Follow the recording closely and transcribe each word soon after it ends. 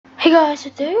Hey guys,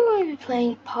 today we're going to be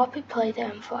playing Poppy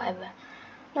Playtime Forever.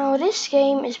 Now this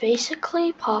game is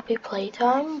basically Poppy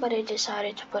Playtime, but they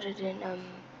decided to put it in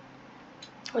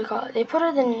they put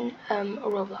it in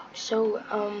Roblox. So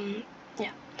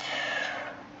yeah.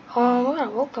 We got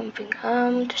a welcome thing.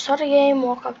 To start the game,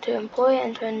 walk up to employee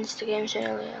entrance. The game's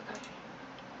generally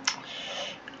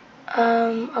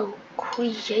okay.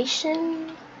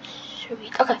 Creation.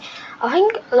 Okay. I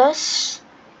think let's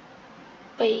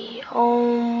wait.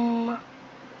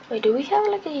 Wait, do we have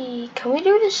like a? Can we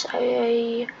do this?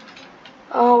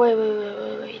 Oh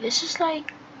wait. This is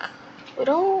like we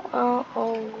don't.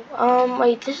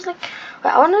 Wait. This is like.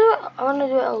 Wait, I wanna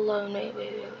do it alone. Wait.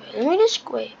 Let me just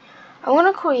wait. I'm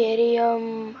gonna create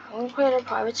a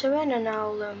private server and then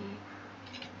I'll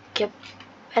get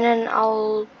and then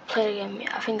I'll play the game.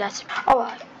 Yeah, I think that's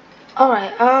alright.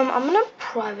 I'm in a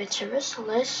private server. So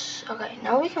let's. Okay,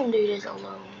 now we can do this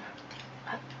alone.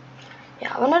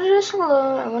 Yeah, I wanna do this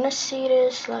alone. I wanna see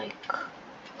this like.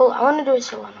 Well, I wanna do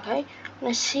this alone. Okay. I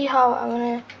wanna see how I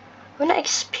wanna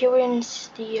experience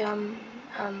the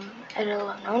edit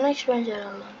alone. I wanna experience it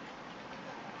alone.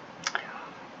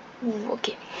 Ooh,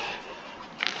 okay.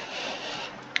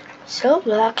 So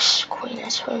Black's Queen,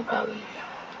 that's one problem.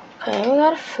 Okay, we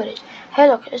got footage. Hey,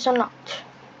 look, it's unlocked.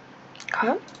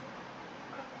 Okay.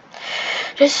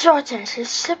 This is our chance. Let's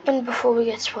slip in before we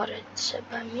get spotted. Said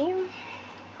by me.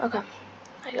 Okay.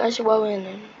 I guess we're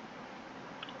in.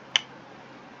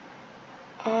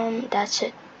 That's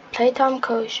it. Playtime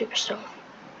Code Superstore.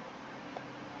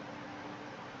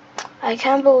 I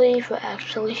can't believe we're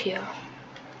actually here.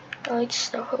 I like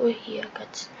stuff over here,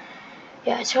 cause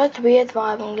yeah, it's got a weird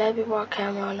vibe. I'm glad we brought a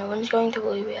camera. No one's going to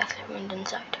believe we actually went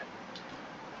inside.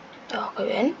 Oh, go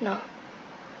in? No.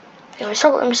 Yeah, I'm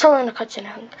still in the cutscene,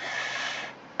 I think.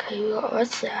 Okay,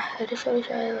 what's that? I just want to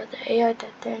say about the AI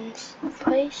that ends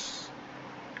place.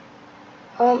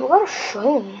 We got a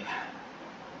phone.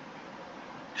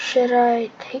 Should I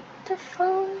take the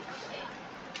phone?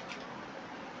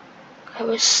 Okay,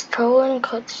 we're still in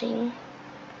cutscene.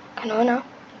 Okay, no, no.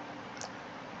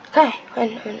 Okay,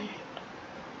 when.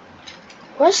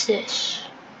 What's this?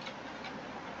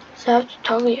 So I have to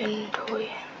toggle your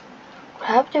inventory.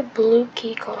 Grab the blue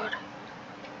key card.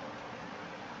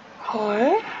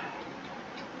 Okay.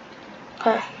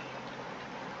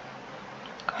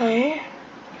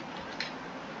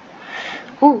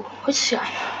 Ooh, what's this guy?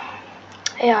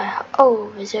 AI. Oh,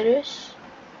 visitors.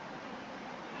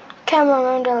 Can't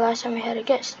remember the last time we had a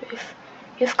guest.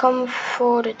 You've come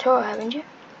for the tour, haven't you?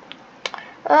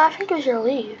 I think we should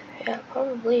leave. Yeah,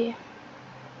 probably.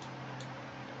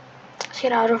 Let's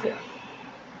get out of here.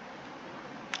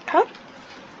 Huh?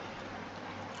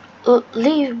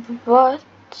 Leave, but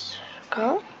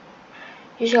okay.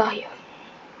 You just got here.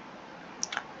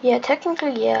 Yeah,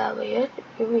 technically, yeah, weird.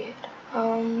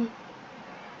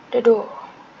 The door.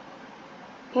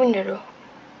 The door.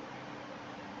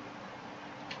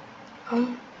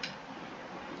 Oh,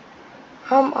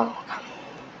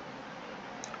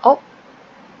 okay.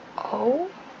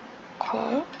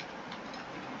 Okay.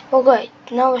 Oh, great.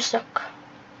 Now we're stuck.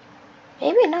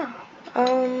 Maybe not.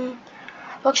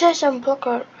 Looks like some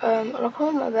blocker. Look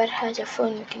on my bed has a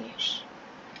phone we can use.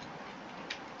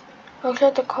 Looks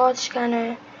like the card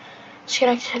scanner is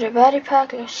connected to the battery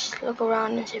pack. Let's look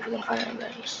around and see if we can find any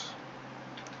batteries.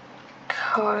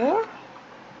 Okay.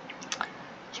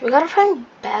 So we gotta find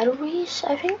batteries,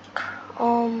 I think.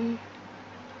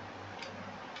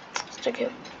 Stick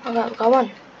it. Okay, we got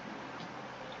one.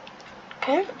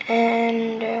 Okay,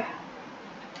 and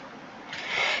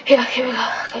here we go.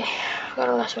 Okay, got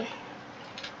the last one.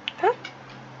 Okay,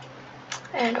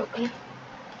 and open.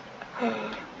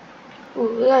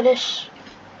 Ooh, we got this.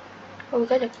 Oh, we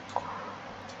got it.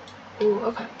 Ooh,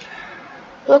 okay.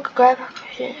 Look, grab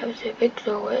action. It was a big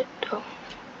door. Oh.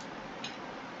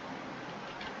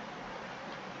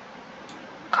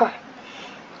 Okay.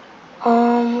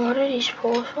 What are these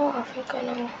for? I think I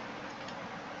know.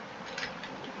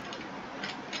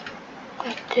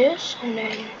 Like this, and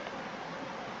then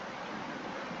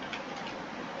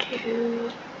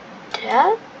do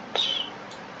that.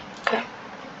 Okay.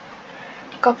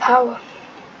 Got power.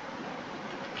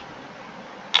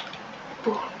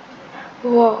 Ooh.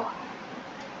 Whoa.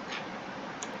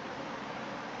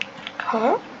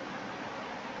 Huh?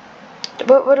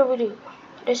 What do we do?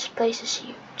 This place is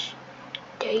huge.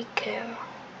 Daycare.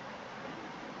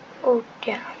 Oh,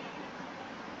 yeah.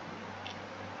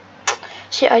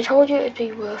 See, I told you it'd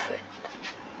be worth it.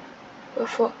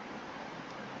 Worth what?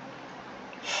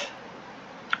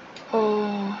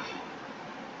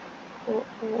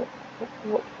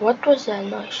 What was that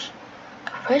noise?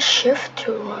 Press shift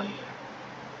to run.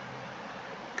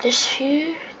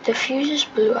 The fuses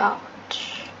blew out.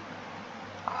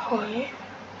 Okay.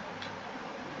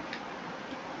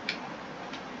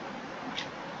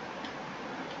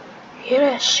 Hear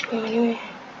that scream anyway.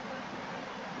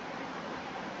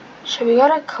 So we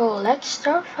gotta collect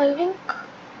stuff, I think.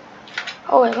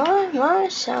 Oh wait, my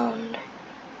sound.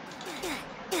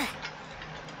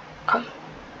 Come.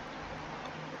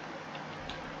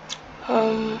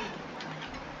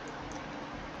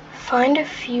 Find the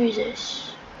fuses.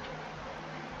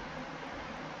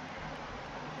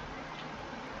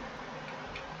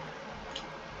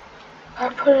 I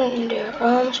put it in there.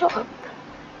 So up.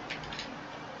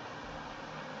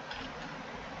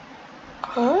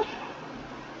 Okay.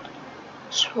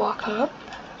 Just walking up.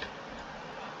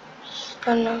 I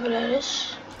don't know what that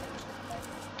is.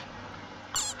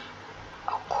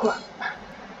 Oh crap.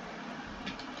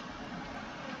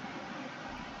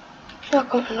 Not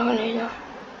gonna need that.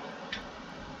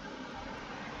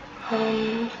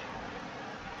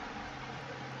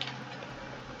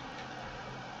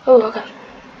 Oh, okay.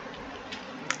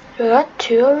 We got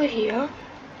 2 over here.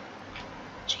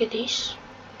 Let's get these.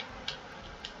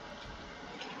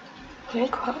 Maybe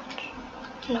crouch?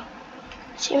 No.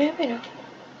 See, maybe no.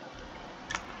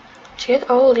 Let's get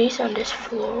all these on this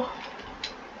floor.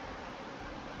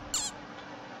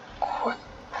 Crap.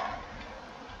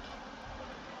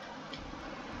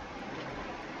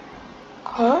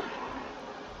 Huh?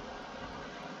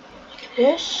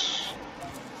 This.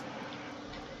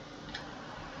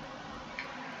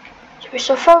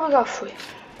 So far we got 3.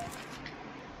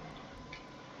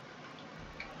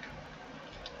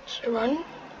 So run.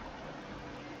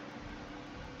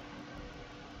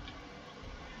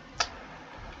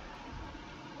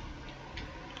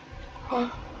 Huh.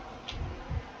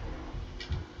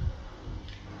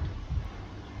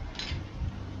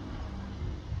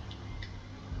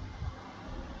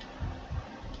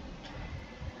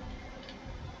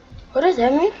 What does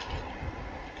that mean?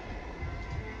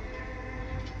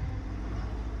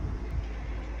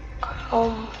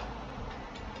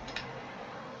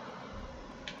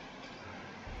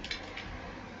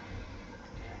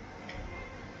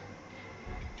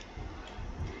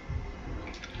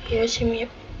 Here's him.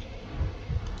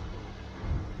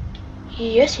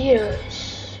 Yes, he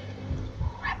does.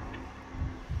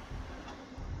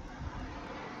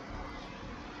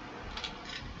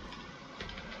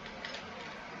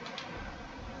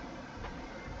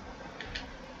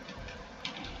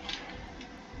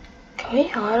 Can we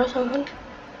hide or something?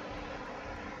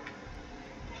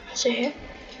 See here.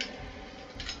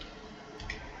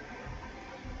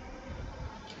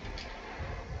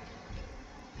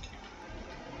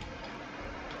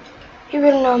 He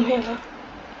wouldn't know I'm here, huh?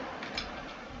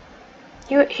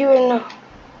 He wouldn't know.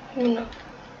 He wouldn't know.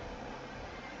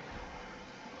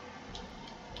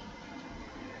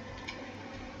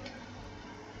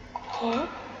 Huh?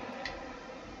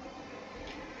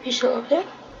 He's still up there?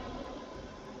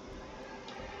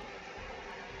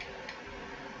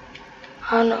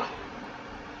 I don't know.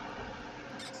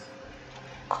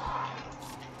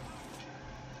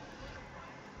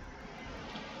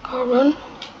 Go run.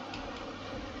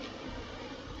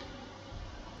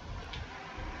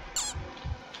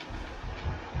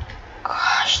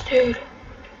 Gosh, dude.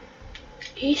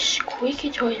 These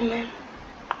squeaky toys, man.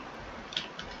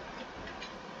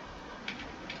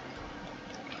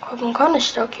 I'm kinda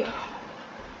stuck here.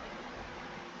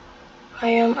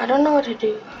 I don't know what to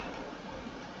do.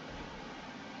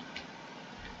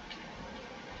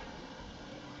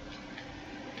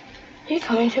 Are you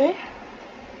coming to me?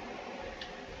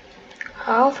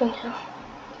 I don't think so.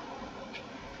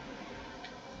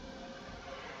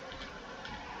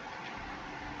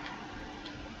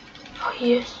 Oh,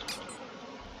 he is.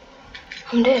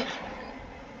 I'm dead.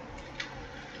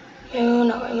 Maybe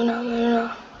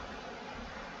not.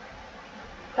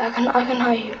 But I can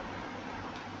hide you.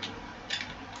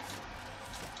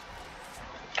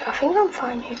 I think I'm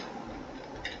fine here.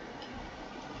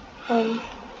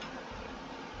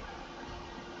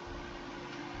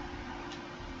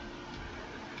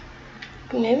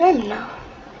 Maybe I'm not.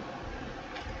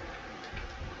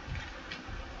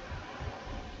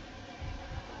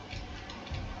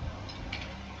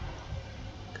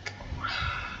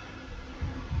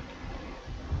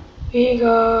 We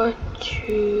got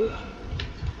to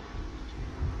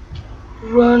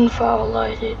run foul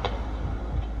lighted.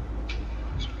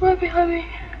 It's right behind me.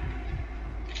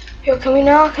 Yo, can we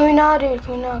now, dude?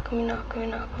 Can we now?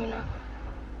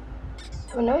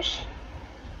 Have a nose?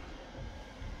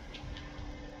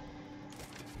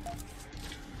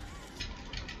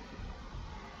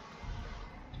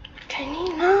 Can he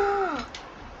now?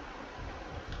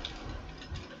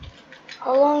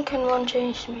 How long can one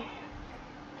chase me?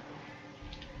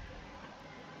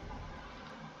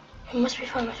 It must be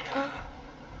fine, must be fine.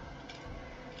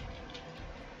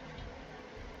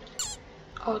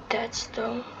 Oh, that's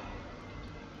dumb.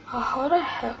 Oh, how the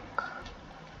heck?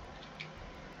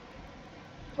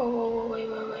 Whoa, whoa,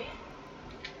 whoa, wait.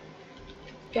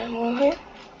 Get him over here.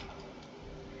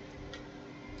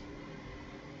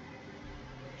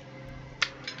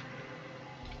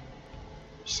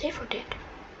 Safe or dead?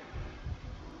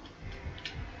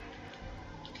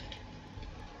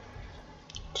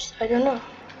 I don't know.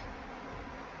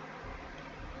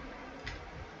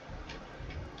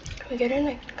 Can we get in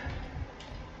like?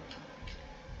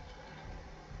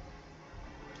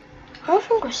 I don't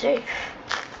think we're safe.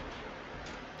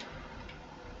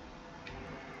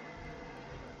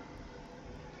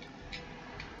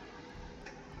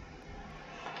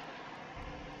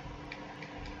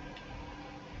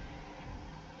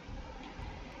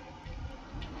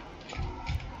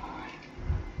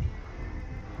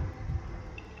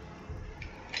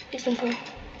 Listen for me.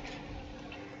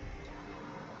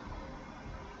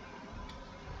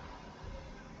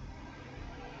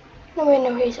 No, wait, no,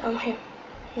 I'm him.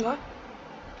 What?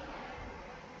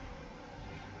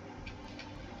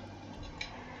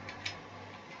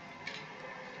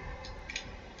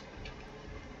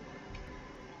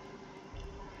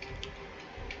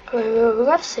 Wait, we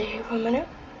gotta stay here for a minute.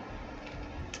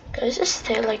 Let's just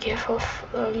stay like here for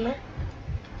a minute.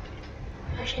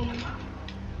 Actually, no more.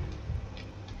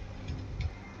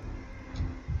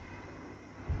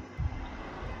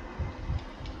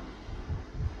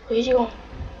 Where's he going?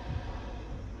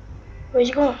 Where's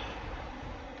he going?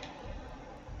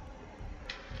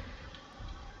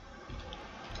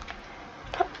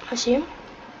 Oh, I see him.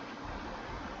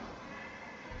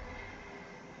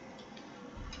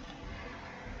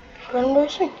 Run him to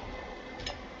his swing.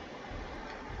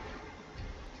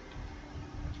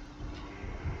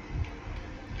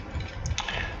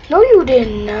 No, you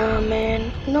didn't,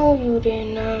 man. No, you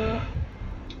didn't.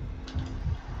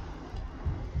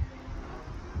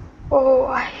 Oh,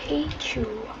 I hate you.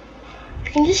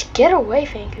 You can just get away,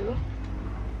 thank you.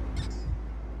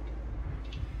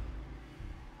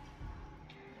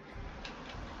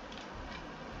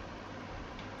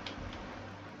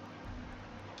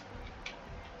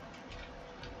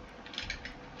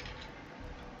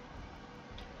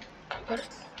 Got it.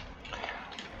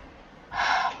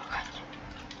 Oh my god.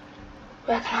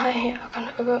 Wait, I can hide here. I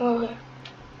can go over here.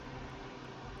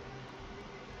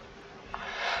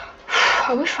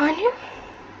 Are we fine here?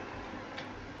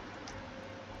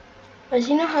 Does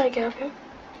he know how to get up here?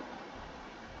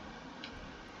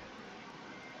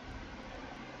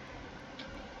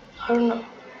 I don't know.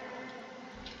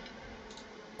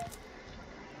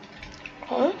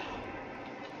 Huh?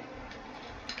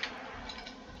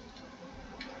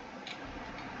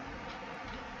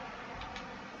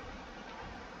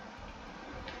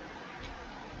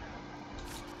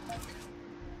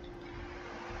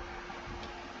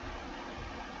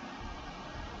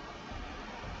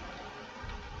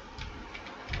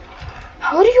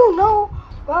 How do you know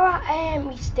where I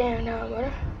am each damn now,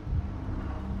 brother?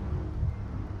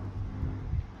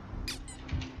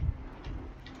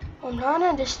 I'm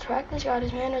trying to distract this guy.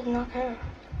 This man does not care.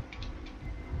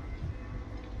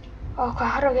 Oh, okay,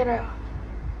 how do I get out?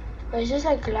 Wait, is this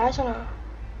like glass or not?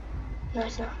 No,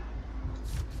 it's not.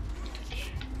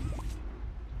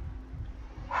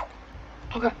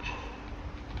 Okay.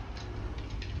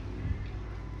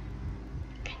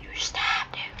 Can you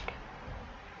stop, dude?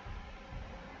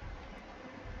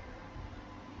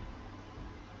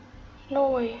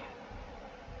 No way.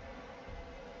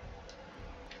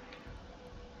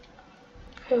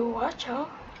 Okay, watch out.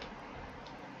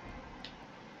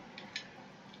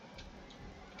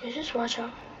 Okay, just watch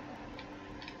out.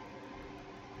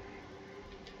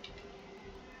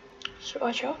 Just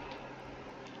watch out.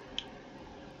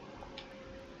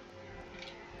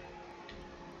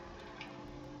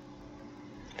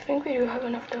 I think we do have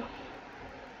enough though.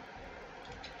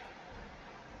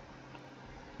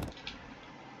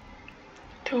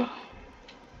 Come on.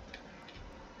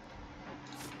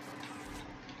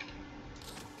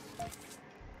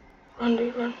 Run,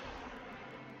 dude, run.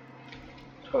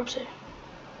 Go upstairs.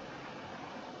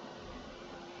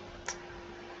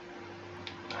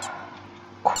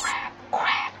 Crap.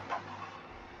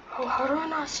 Oh, how do I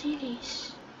not see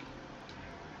these?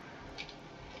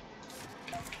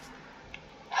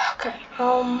 Okay,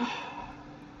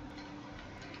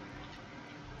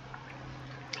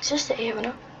 it's just the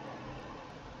avenue.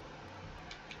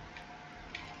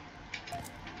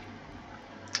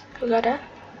 We got that.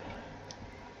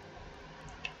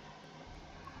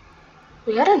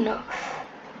 We got enough.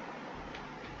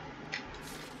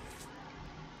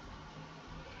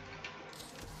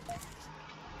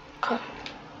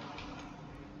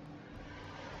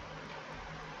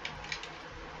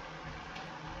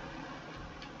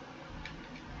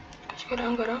 Go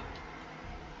down, go down.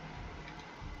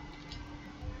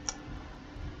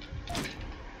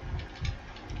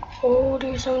 Oh,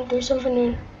 do something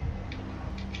new.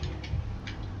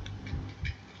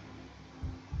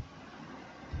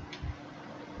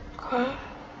 Okay.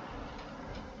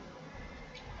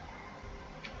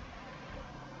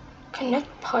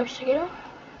 Connect pipes together.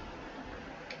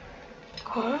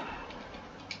 Okay.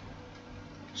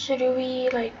 So do we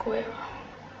like where?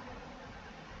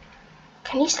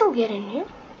 Can he still get in here?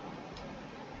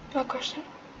 No question.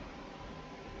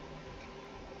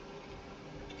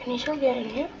 Can he still get in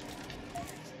here?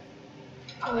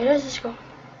 Oh, where does this go?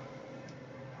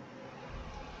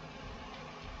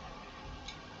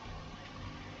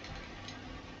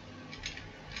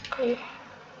 Okay.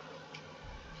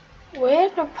 Where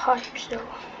are the pipes though?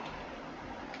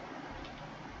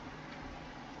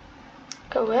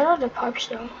 Okay, where are the pipes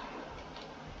though?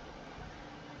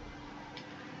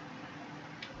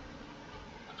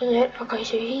 Okay,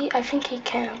 so I think he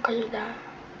can because of that.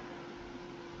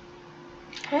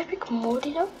 Can I pick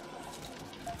Morty though?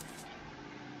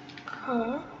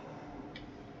 Huh?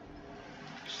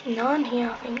 There's none here,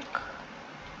 I think.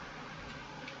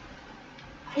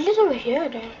 I think it's over here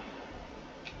then.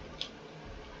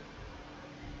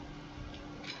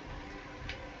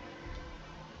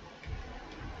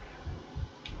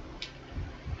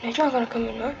 He's not gonna come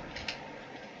in, right?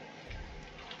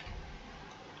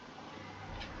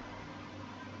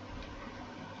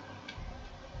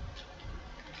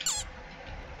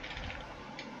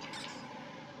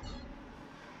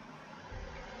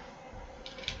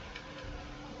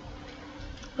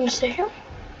 Wanna stay here?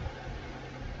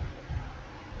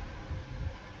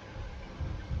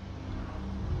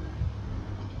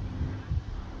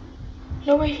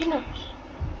 No way he knows.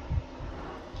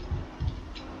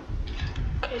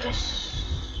 Okay,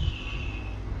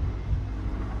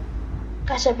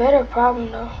 that's a better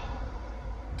problem though.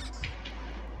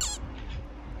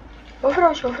 Go for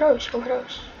those, go for those, go for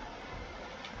those.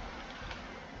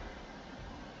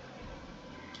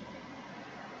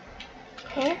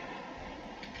 Okay.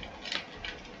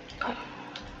 Okay.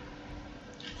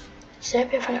 Stay up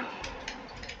here for now.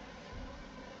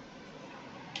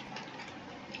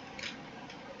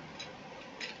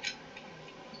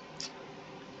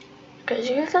 Okay,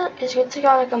 it's good to go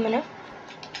like a minute.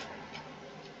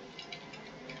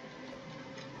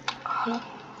 Oh no.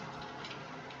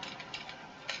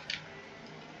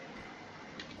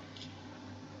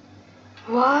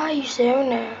 Why are you staring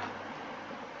there?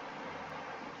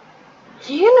 Is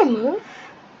he gonna move?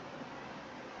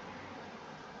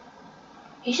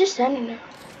 He's just standing there.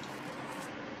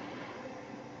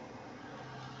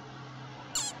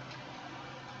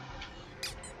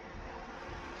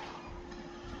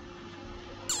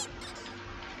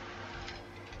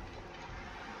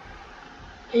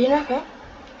 Is he not okay?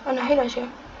 Oh no, he does go.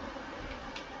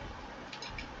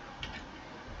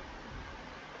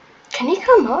 Can he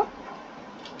come up?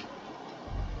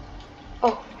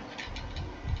 Oh.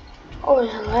 Oh,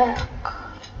 it's a lag.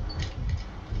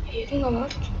 Yeah, you can come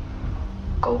up.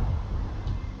 Go.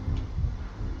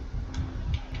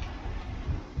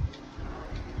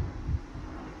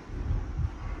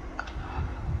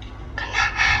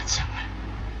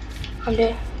 I'm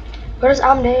dead.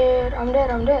 I'm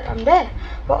dead. I'm dead.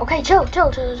 Well, okay, chill. Can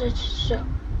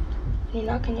you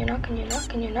not? Can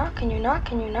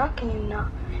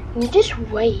you just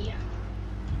wait?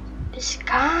 The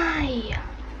sky.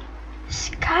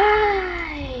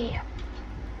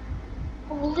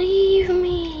 Leave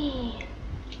me.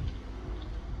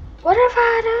 What have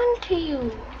I done to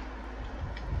you?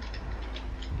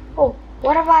 Oh,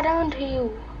 what have I done to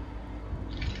you?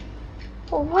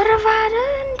 Oh, what have I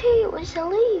done to you? It's to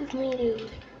leave me,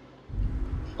 dude.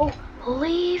 Oh,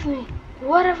 leave me.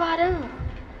 What have I done?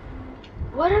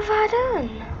 What have I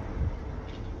done?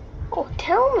 Oh,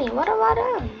 tell me, what have I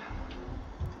done?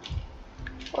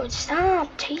 Oh,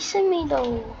 stop chasing me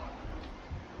though.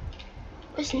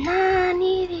 It's not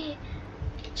needed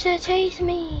to chase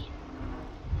me.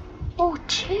 Oh,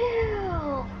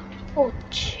 chill. Oh,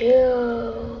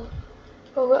 chill.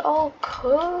 Oh, we're all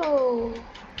cool.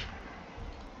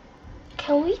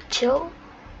 Can we chill?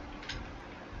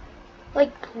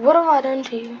 Like, what have I done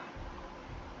to you?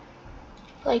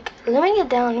 Like, let me get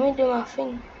down. Let me do my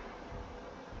thing.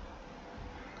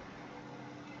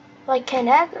 Like, can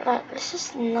that, like, this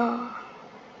is not.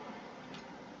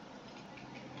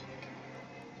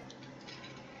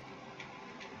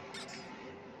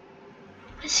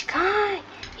 This guy,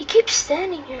 he keeps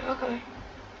standing here. Okay.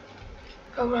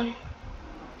 Go run.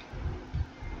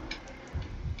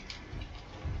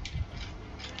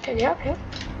 Okay, get up here.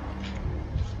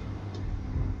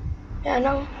 Yeah, I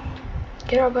know.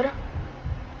 Get up, brother.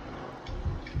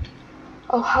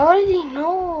 Oh, how did he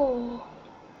know?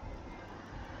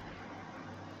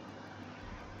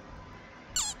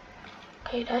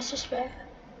 Okay, that's just bad.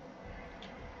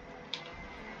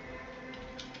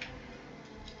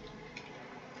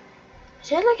 Is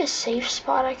there like a safe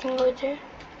spot I can go to?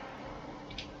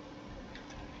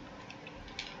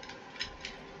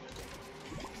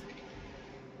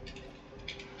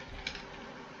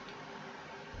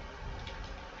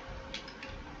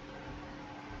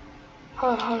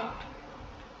 Hold on.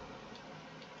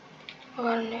 I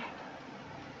got in there.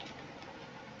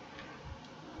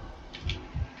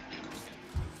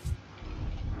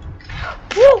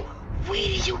 Whoa! Where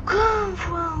did you come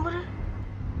from, brother?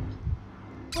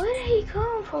 Where did he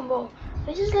come from, bro?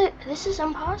 This is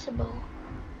impossible.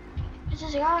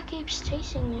 This guy keeps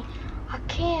chasing me. I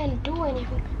can't do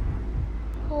anything.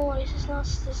 Oh, this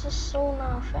is so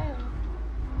not fair.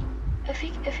 If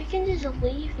he can just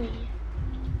leave me.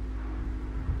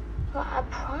 But I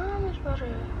promise,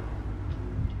 brother.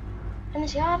 And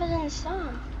this guy doesn't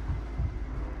stop.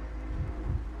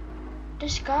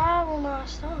 This guy will not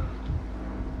stop.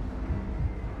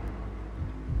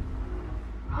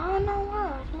 I don't know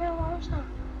why. This man won't stop.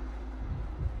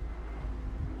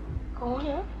 Go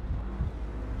here.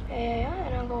 Yeah,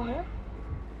 and I'll go here.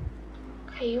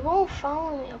 Okay, you won't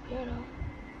follow me up here though.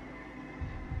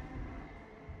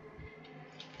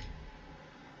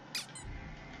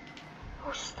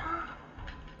 Oh, stop.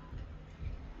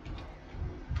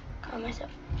 Got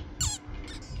myself.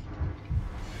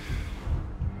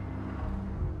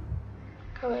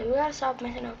 Okay, wait, we gotta stop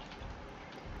messing up.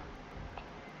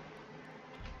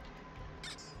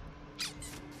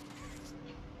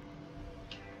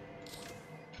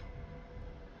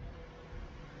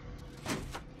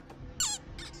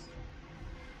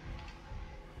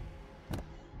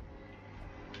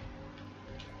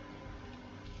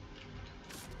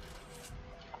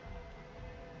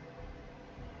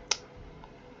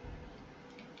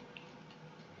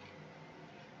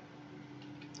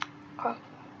 Okay.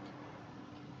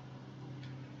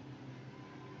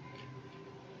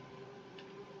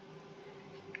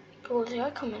 Cool, did I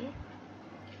come in?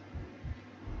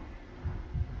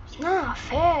 It's not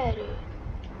fair, dude.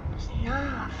 It's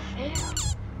not fair.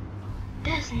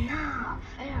 That's not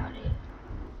fair, dude.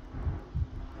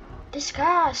 This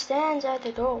guy stands at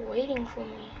the door waiting for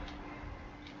me.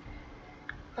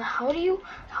 But how am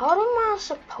I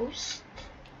supposed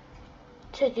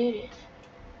to do this?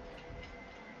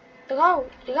 The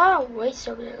guy waits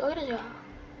over there. Look at this guy.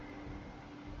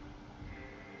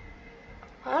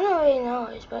 I don't really know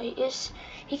this, but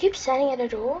he keeps standing at the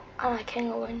door and I can't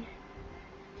go in.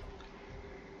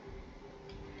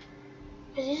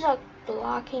 Cause he's like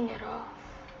blocking it off.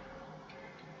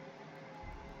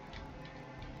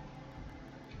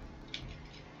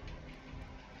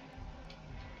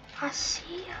 I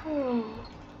see him.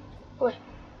 Wait.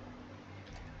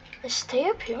 Let's stay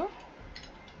up here.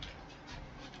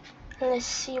 And let's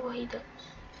see what he does.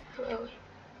 Wait.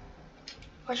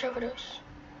 Watch out for those.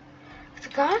 If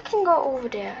the guy can go over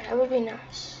there, that would be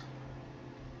nice.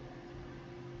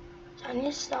 So I need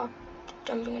to stop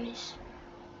jumping on these.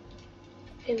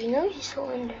 Okay, we know he's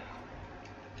still in there.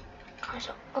 Okay,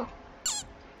 so, oh.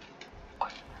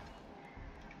 Okay.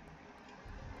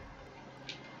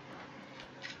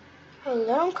 I'll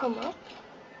let him come up.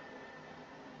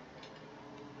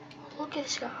 Look at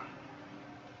this guy.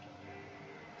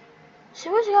 See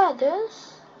what this guy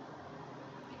does?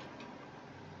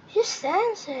 He just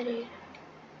stands at it.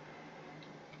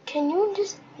 Can you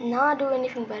just not do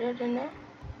anything better than that?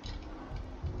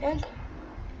 Thank you.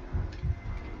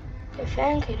 Okay,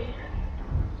 thank you, dude.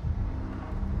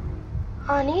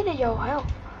 I needed your help.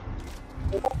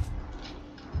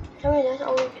 Tell me that's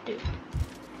all we could do.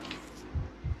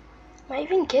 Am I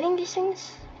even getting these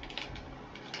things?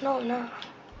 No.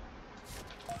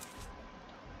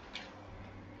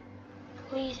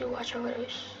 Please do watch over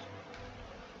those.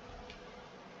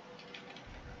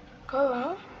 Go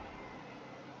around.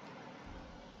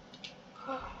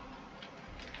 Go.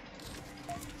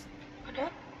 Like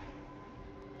that.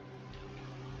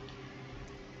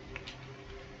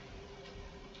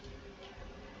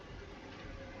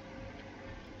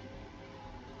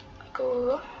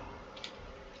 Go.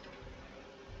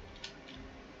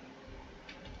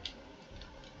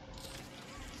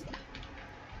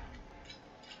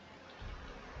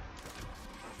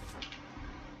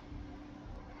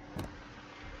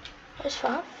 That's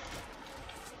fine.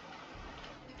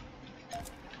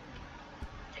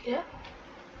 Take it up.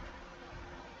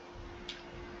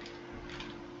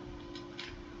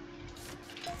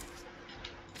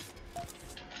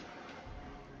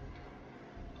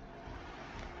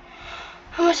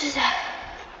 How much is that?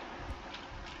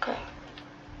 Okay.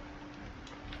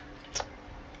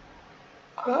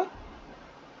 Huh?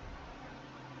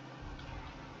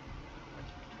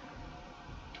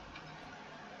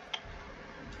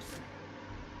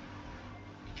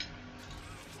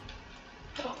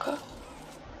 Okay.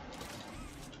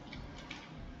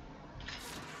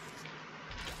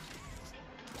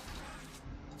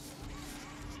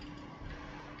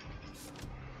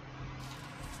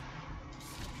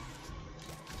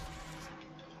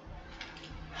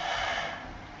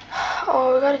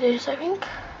 Oh, we gotta do this, I think.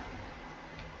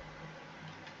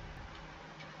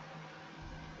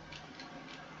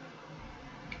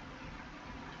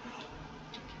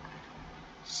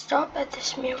 Stop at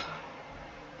this mirror.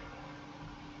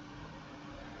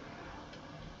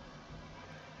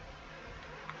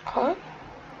 Okay.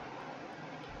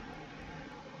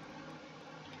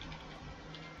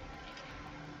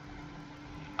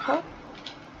 Okay.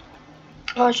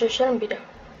 Oh, it shouldn't be there.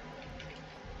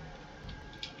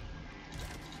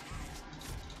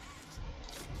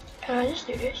 Can I just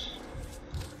do this?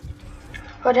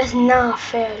 Oh, that's not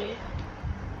fair, dude.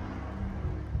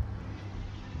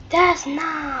 That's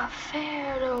not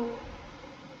fair, though.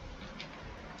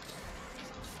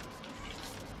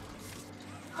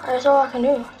 That's all I can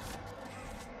do.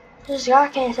 This guy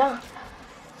can't stop.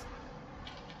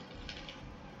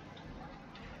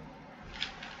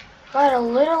 Gotta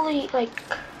literally, like,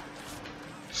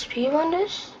 speed on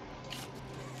this?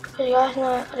 Cause you guys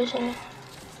not listening.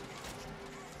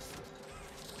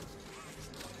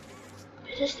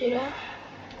 Just do that.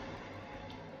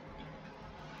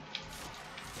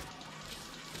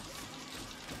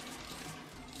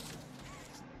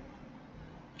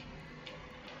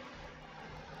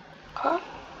 Okay.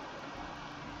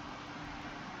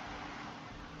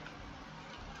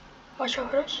 Watch out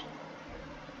for this.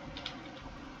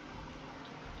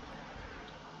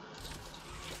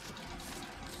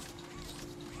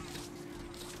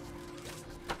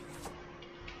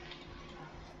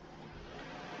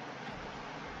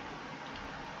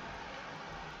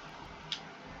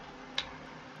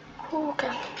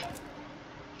 Okay.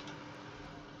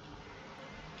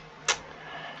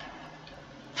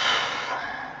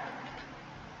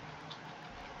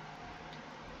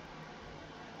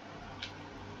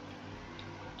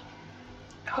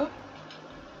 Huh?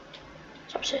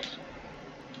 It's upstairs.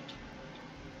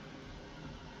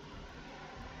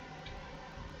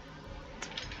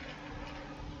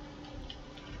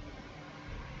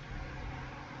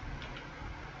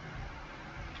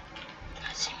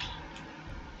 Let's see me.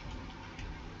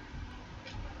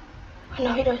 Oh,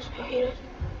 no, he does. No, he does.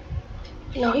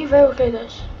 No, he very clearly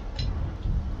does.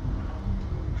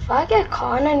 If I get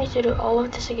caught and I need to do all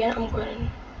of this again, I'm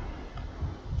quitting.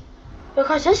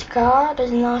 Because this guy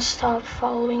does not stop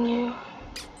following you.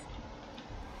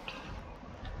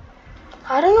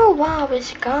 I don't know why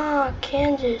this guy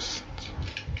can't just...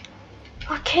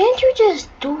 Why can't you just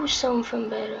do something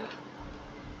better?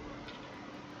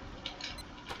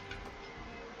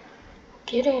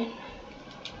 Get in.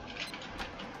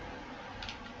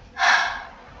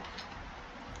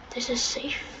 This is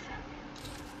safe.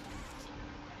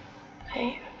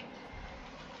 Okay.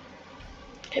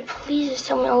 Okay, please just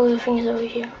tell me all the things over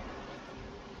here.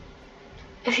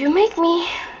 If you make me,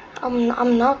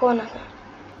 I'm not going out there.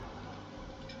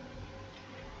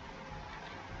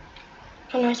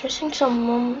 Oh no, it's missing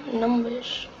some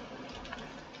numbers.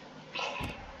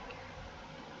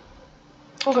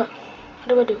 Okay, what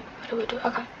do I do? What do I do?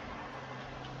 Okay.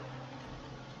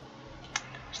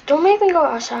 Just don't make me go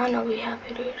outside and I'll be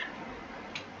happy, dude.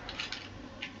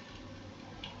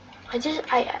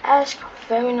 I ask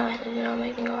very nicely, do not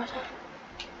make me go outside.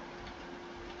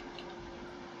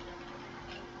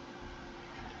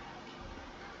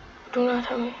 Do not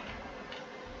tell me.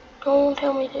 Don't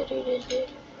tell me to do this, dude.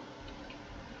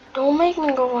 Don't make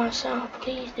me go outside,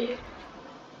 please, dude.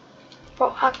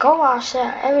 Bro, I go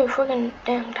outside every freaking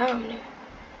damn time, dude.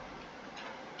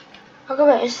 Okay,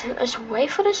 but let's wait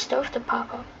for the stuff to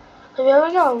pop up. So we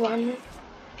already got one.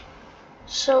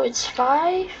 So it's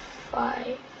 5,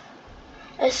 5.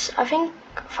 It's, I think,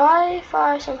 5,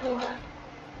 5, something like that.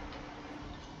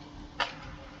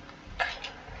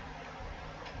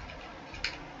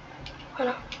 Hold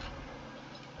on.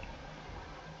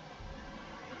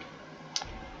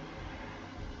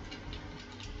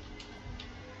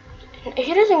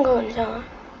 He doesn't go inside.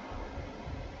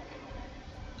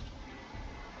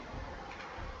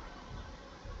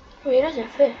 Well, he doesn't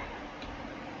fit.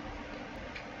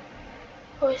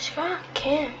 Oh, this guy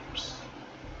camps.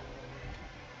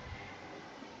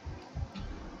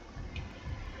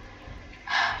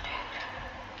 Dude.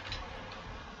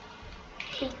 I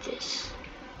hate this.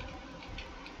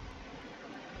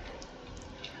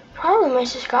 problem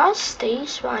is this guy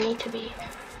stays where I need to be.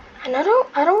 And I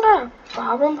don't got a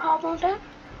problem with that.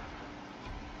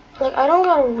 Like, I don't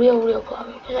got a real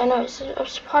problem, because I know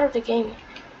it's part of the game.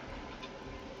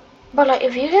 But like,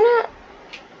 if you're gonna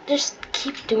just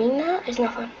keep doing that, it's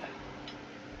not fun.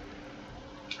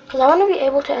 Because I want to be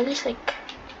able to at least like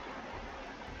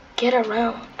get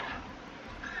around.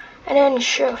 And then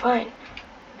sure, fine,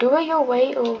 do it your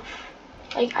way of,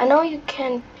 like, I know you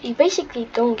basically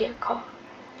don't get caught.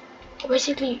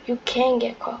 Basically, you can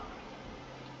get caught.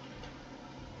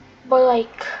 But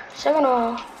like, second of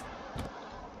all,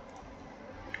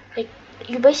 like,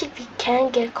 you basically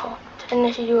can't get caught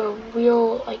unless you do a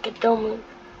real, like, a dumb move.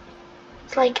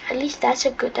 It's like, at least that's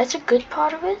a good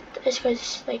part of it. It's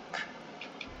because, like,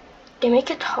 they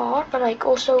make it hard, but like,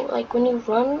 also, like, when you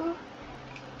run,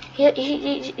 he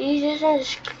doesn't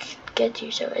just get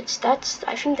you. So I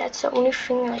think that's the only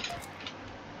thing, like,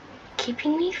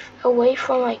 keeping me away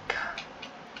from, like,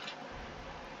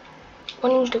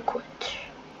 wanting to quit.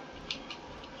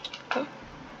 Okay.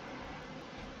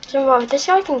 So if this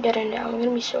guy can get in there, I'm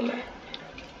gonna be so mad.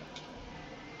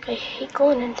 I hate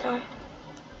going in time.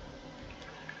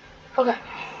 Okay.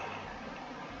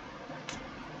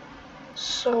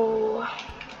 So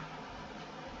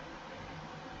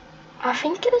I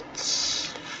think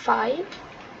it's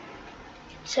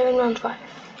 5-7-1-5.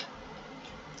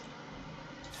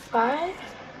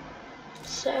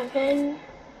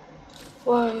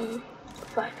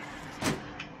 5-7-1-5.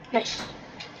 Nice.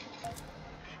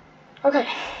 Okay.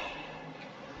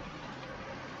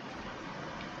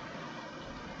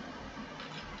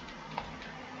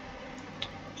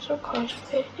 So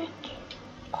concentrated.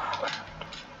 Crap.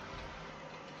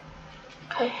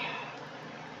 Okay.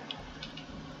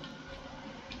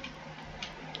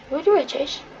 We do it,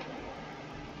 Chase.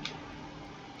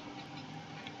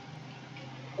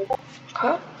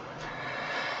 Huh?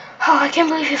 Oh, I can't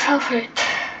believe you fell for it.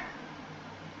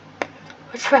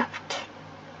 We're trapped.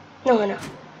 No.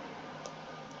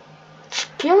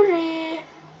 Security.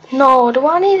 No, do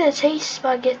I need a chase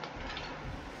spaghetti?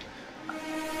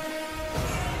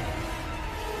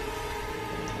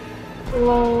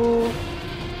 Well,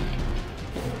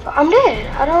 I'm dead.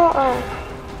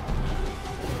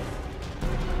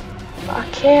 I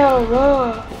can't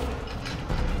run.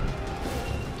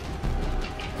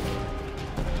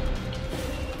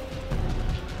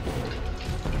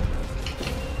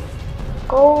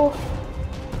 Go.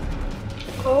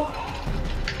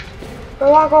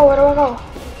 Where do I go?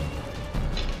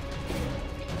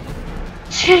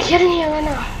 Shit, get in here right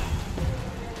now.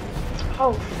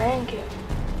 Oh, thank you.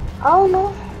 I don't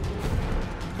know.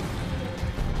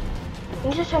 You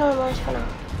need to turn on my channel.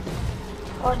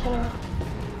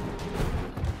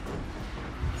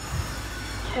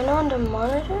 Turn on the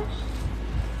monitors?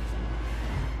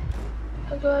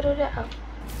 How do I do that?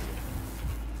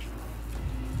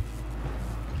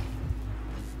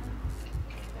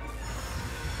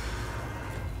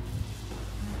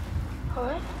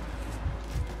 Alright.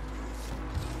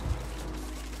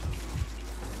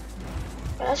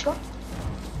 Let's go.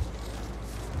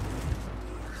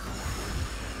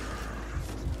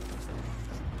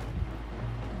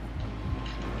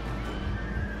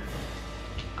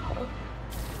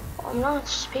 I'm not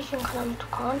speaking because I'm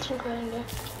concentrating there.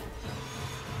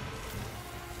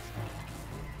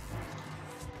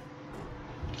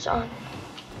 It's on.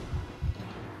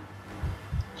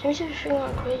 Seems to be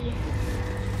feeling crazy.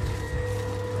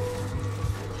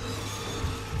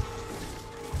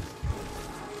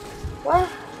 What?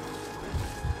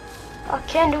 I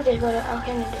can't do this, but I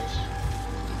can do this.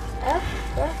 F?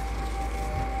 What?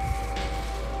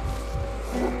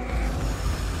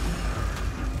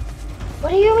 What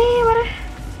do you mean? What?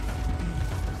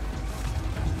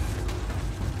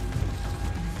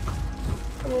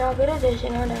 I'm not good at this,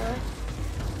 you know that, right?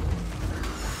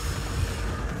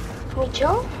 Can we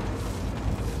chill?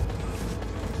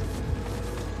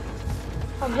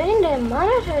 I'm hitting the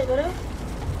monitors, brother.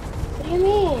 What do you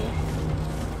mean?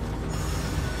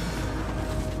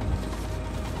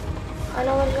 I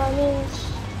know what that means.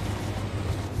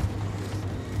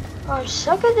 Oh, I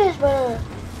suck at this, brother.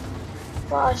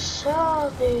 Wow, I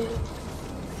suck, dude.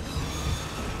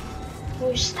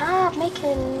 You stop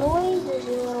making noises,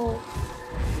 you little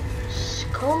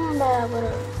scumbag,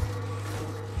 brother.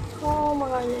 Oh my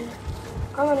god, dude.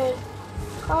 Come on, dude.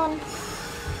 Come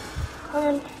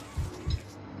on.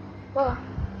 Whoa.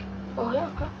 Oh, yeah,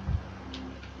 okay.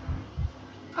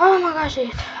 Oh my gosh,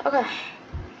 dude. Okay.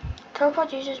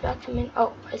 Teleport users back to min.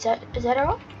 Oh, is that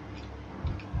all?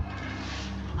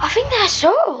 I think that's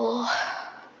all.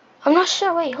 I'm not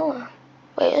sure. Wait, hold on.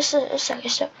 Wait, it's a sec.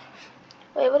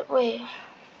 Wait.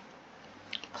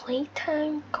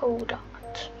 Playtime code.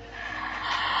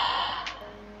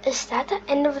 Is that the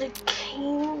end of the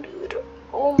game, dude?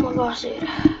 Oh my gosh, dude.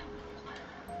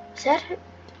 Is that it?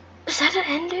 Is that the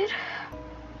end, dude?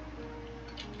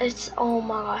 It's, oh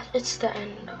my gosh, it's the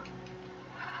end.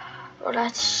 Oh,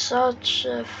 that's such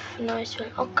a nice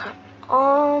feeling. Okay.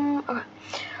 Okay.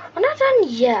 We're not done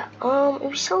yet.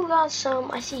 We still got some,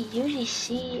 I see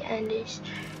UGC and this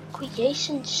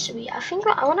creation suite. I think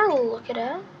I wanna look at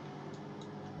that.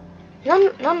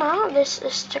 No,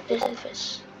 let's check this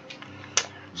first.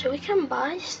 So we can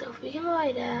buy stuff. We can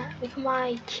buy that. We can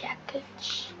buy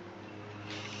jackets.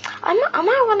 I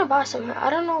might want to buy something. I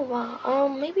don't know what.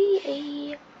 Maybe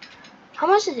a. How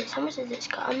much is this? How much is this?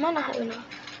 I might not have enough.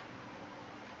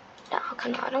 Yeah, okay,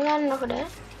 no, I don't got enough of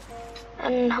that.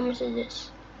 And how much is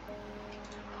this?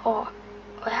 Oh,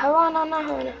 wait, how I not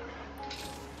have enough?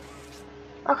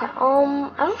 Okay.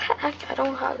 I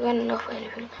don't have enough for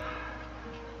anything.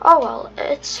 Oh well,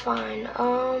 it's fine.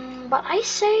 But I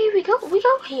say we go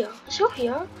here. Let's go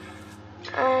here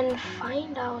and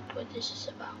find out what this is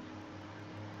about.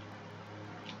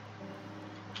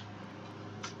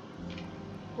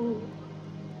 Ooh.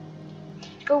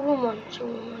 Go room one. Let's go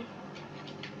room one.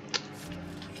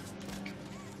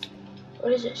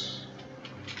 What is this?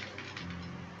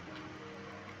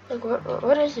 Like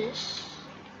what is this?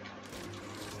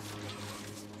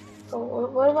 Oh,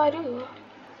 what do I do?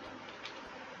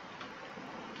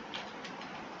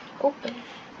 Open.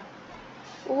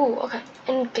 Ooh, okay.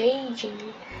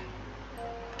 Engaging.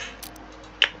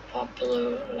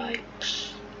 Popular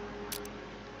likes.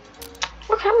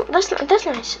 Okay, that's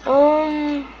nice.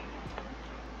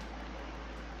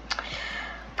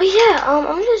 But yeah,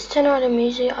 I'm just turning on the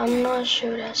music. I'm not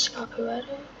sure that's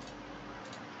copyrighted.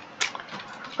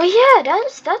 But yeah,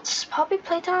 that's Poppy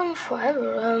Playtime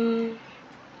forever.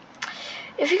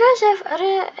 If you guys have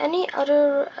any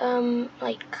other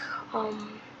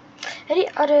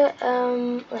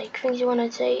like things you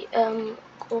wanna say,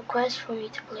 requests for me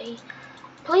to play,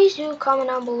 please do comment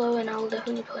down below and I'll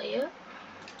definitely play it.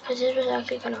 Cause this was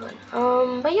actually kind of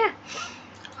fun. But yeah,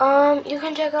 you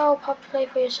can check out Poppy Play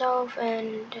for yourself,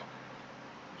 and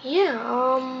yeah,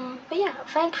 but yeah,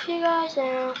 thanks you guys,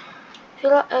 and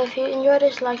if you enjoyed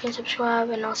this, like and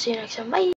subscribe, and I'll see you next time. Bye.